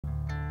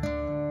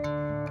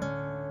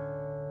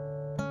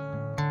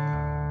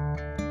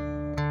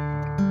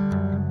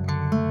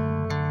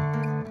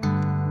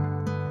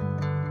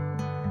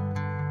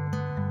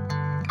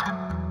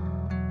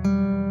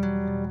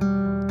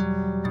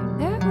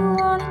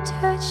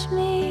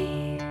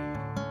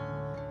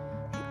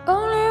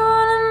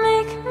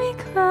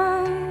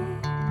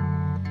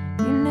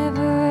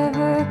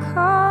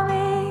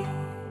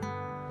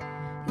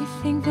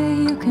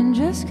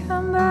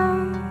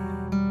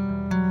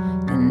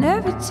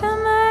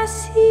time I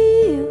see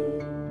you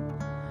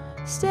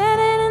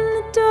standing in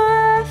the door,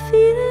 I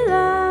feel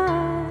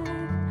alive.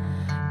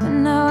 But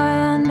now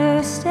I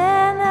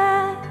understand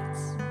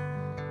that's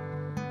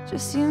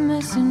just you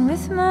messing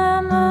with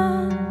my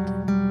mind.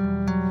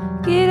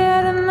 Get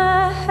out of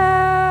my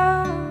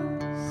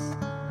house,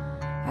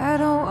 I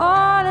don't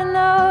wanna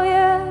know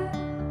you.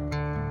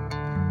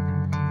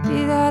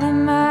 Get out of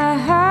my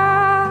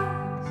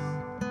house,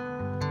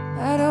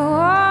 I don't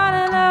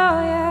wanna know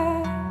you.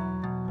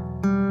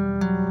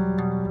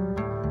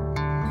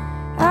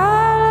 I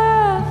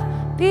love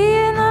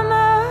being on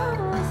my own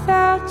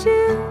without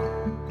you,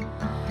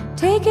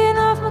 taking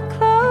off my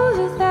clothes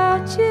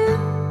without you.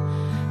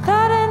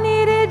 Thought I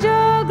needed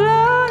your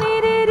glow,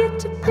 needed it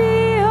to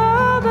be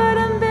all, but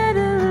I'm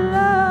better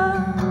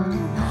alone.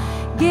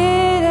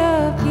 Get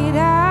up, get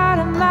out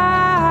of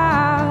my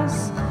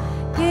house.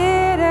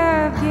 Get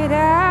up, get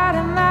out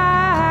of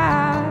my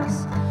house.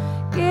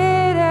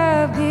 Get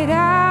up, get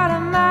out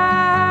of my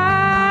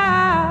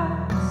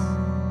house.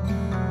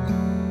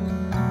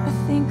 I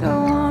think I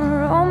want a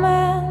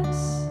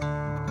romance,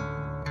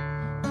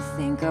 I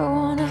think I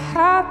want a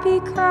happy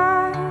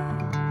cry,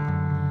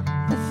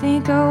 I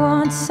think I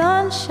want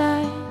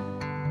sunshine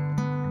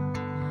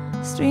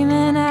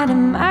streaming out of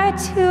my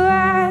two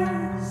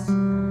eyes.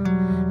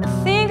 I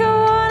think I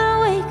wanna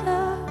wake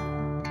up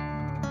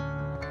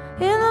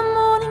in the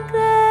morning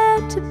glad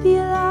to be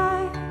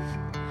alive.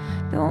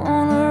 Don't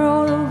wanna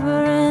roll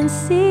over and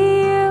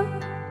see you.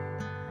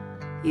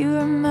 You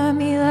remind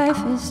me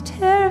life is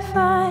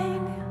terrifying.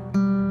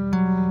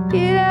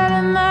 Get out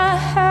of my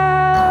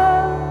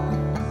house,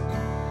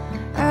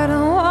 I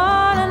don't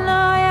wanna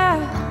know ya.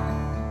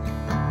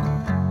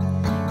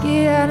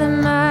 Get out of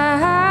my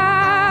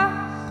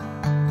house,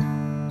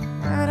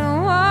 I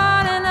don't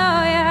wanna know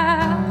ya.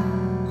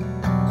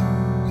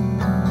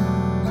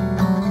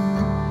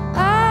 I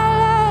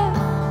love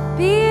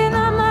being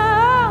on my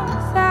own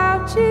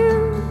without you,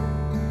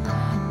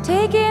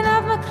 taking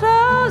off my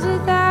clothes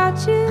without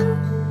you.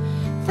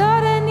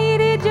 Thought I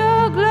needed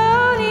your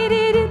glow,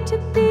 needed it to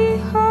be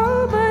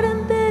whole, but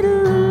I'm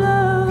better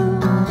alone.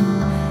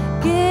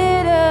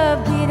 Get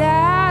up, get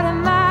out of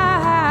my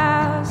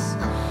house.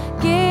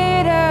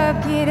 Get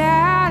up, get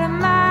out of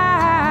my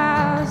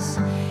house.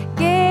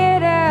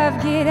 Get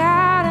up, get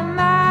out of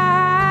my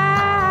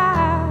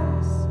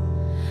house.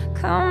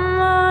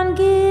 Come on,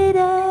 get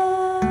up.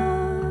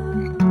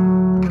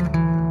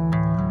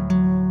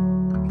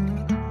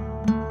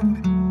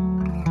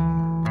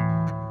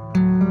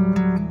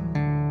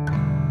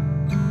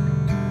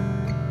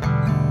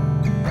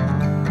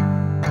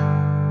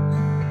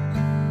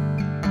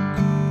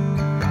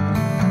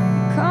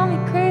 Call me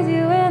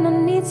crazy when I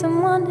need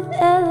someone to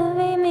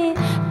elevate me.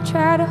 I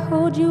try to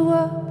hold you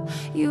up,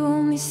 you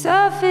only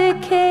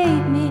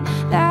suffocate me.